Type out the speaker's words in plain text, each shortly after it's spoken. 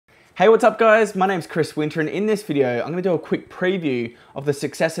Hey, what's up guys? My name's Chris Winter, and in this video, I'm gonna do a quick preview of the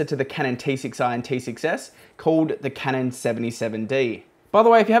successor to the Canon T6i and T6S called the Canon 77D. By the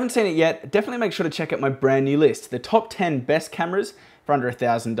way, if you haven't seen it yet, definitely make sure to check out my brand new list, the top 10 best cameras for under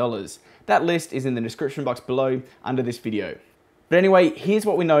 $1,000. That list is in the description box below under this video. But anyway, here's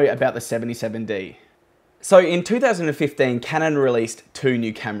what we know about the 77D. So in 2015, Canon released two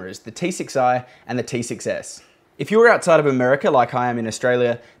new cameras, the T6i and the T6S. If you were outside of America, like I am in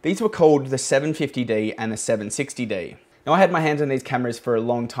Australia, these were called the 750D and the 760D. Now I had my hands on these cameras for a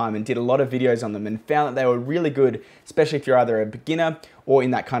long time and did a lot of videos on them and found that they were really good, especially if you're either a beginner or in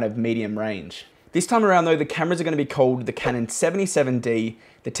that kind of medium range. This time around though, the cameras are going to be called the Canon 77D,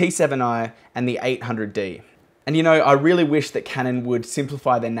 the T7i, and the 800D. And you know, I really wish that Canon would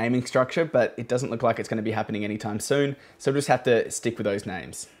simplify their naming structure, but it doesn't look like it's going to be happening anytime soon, so we'll just have to stick with those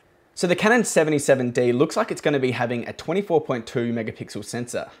names. So the Canon 77D looks like it's going to be having a 24.2 megapixel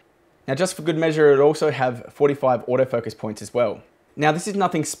sensor. Now just for good measure, it'll also have 45 autofocus points as well. Now this is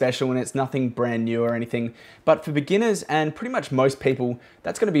nothing special and it's nothing brand new or anything, but for beginners and pretty much most people,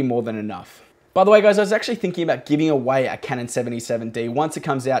 that's going to be more than enough. By the way guys, I was actually thinking about giving away a Canon 77D once it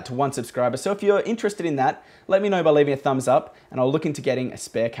comes out to one subscriber, so if you're interested in that, let me know by leaving a thumbs up and I'll look into getting a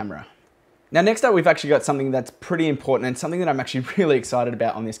spare camera. Now next up, we've actually got something that's pretty important and something that I'm actually really excited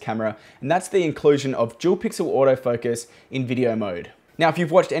about on this camera, and that's the inclusion of dual pixel autofocus in video mode. Now if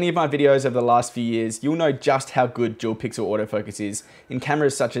you've watched any of my videos over the last few years, you'll know just how good dual pixel autofocus is in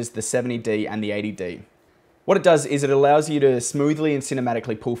cameras such as the 70D and the 80D. What it does is it allows you to smoothly and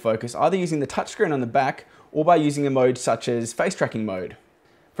cinematically pull focus either using the touchscreen on the back or by using a mode such as face tracking mode.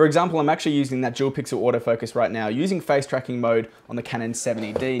 For example, I'm actually using that dual pixel autofocus right now using face tracking mode on the Canon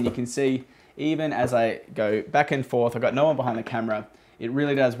 70D, and you can see even as I go back and forth, I've got no one behind the camera, it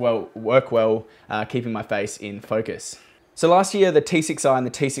really does work well keeping my face in focus. So last year, the T6i and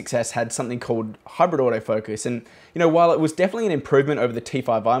the T6S had something called hybrid autofocus, and you know, while it was definitely an improvement over the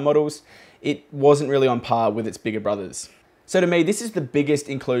T5i models, it wasn't really on par with its bigger brothers. So to me, this is the biggest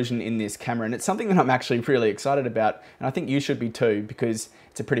inclusion in this camera, and it's something that I'm actually really excited about, and I think you should be too, because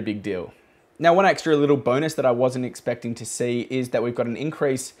it's a pretty big deal. Now, one extra little bonus that I wasn't expecting to see is that we've got an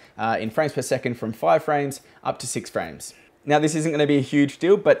increase in frames per second from 5 frames up to 6 frames. Now, this isn't going to be a huge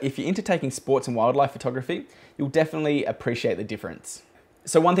deal, but if you're into taking sports and wildlife photography, you'll definitely appreciate the difference.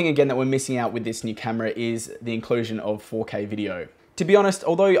 So one thing again that we're missing out with this new camera is the inclusion of 4K video. To be honest,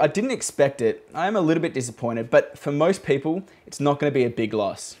 although I didn't expect it, I am a little bit disappointed, but for most people, it's not going to be a big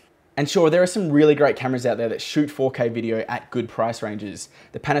loss. And sure, there are some really great cameras out there that shoot 4K video at good price ranges.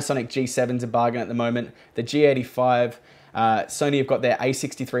 The Panasonic G7's a bargain at the moment, the G85, Sony have got their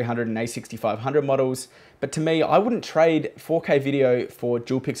A6300 and A6500 models, but to me, I wouldn't trade 4K video for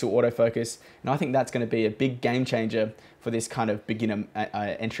dual pixel autofocus, and I think that's going to be a big game changer for this kind of beginner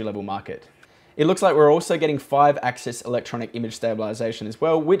entry-level market. It looks like we're also getting 5-axis electronic image stabilization as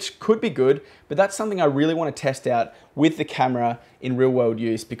well, which could be good, but that's something I really want to test out with the camera in real world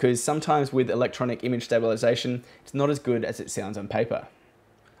use, because sometimes with electronic image stabilization, it's not as good as it sounds on paper.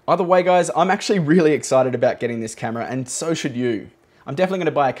 Either way guys, I'm actually really excited about getting this camera, and so should you. I'm definitely going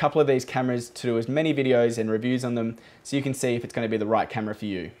to buy a couple of these cameras to do as many videos and reviews on them so you can see if it's going to be the right camera for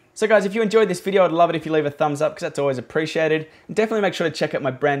you. So guys, if you enjoyed this video, I'd love it if you leave a thumbs up because that's always appreciated. And definitely make sure to check out my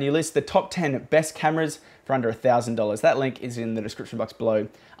brand new list, the top 10 best cameras for under $1,000. That link is in the description box below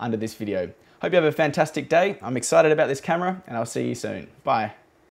under this video. Hope you have a fantastic day. I'm excited about this camera and I'll see you soon. Bye.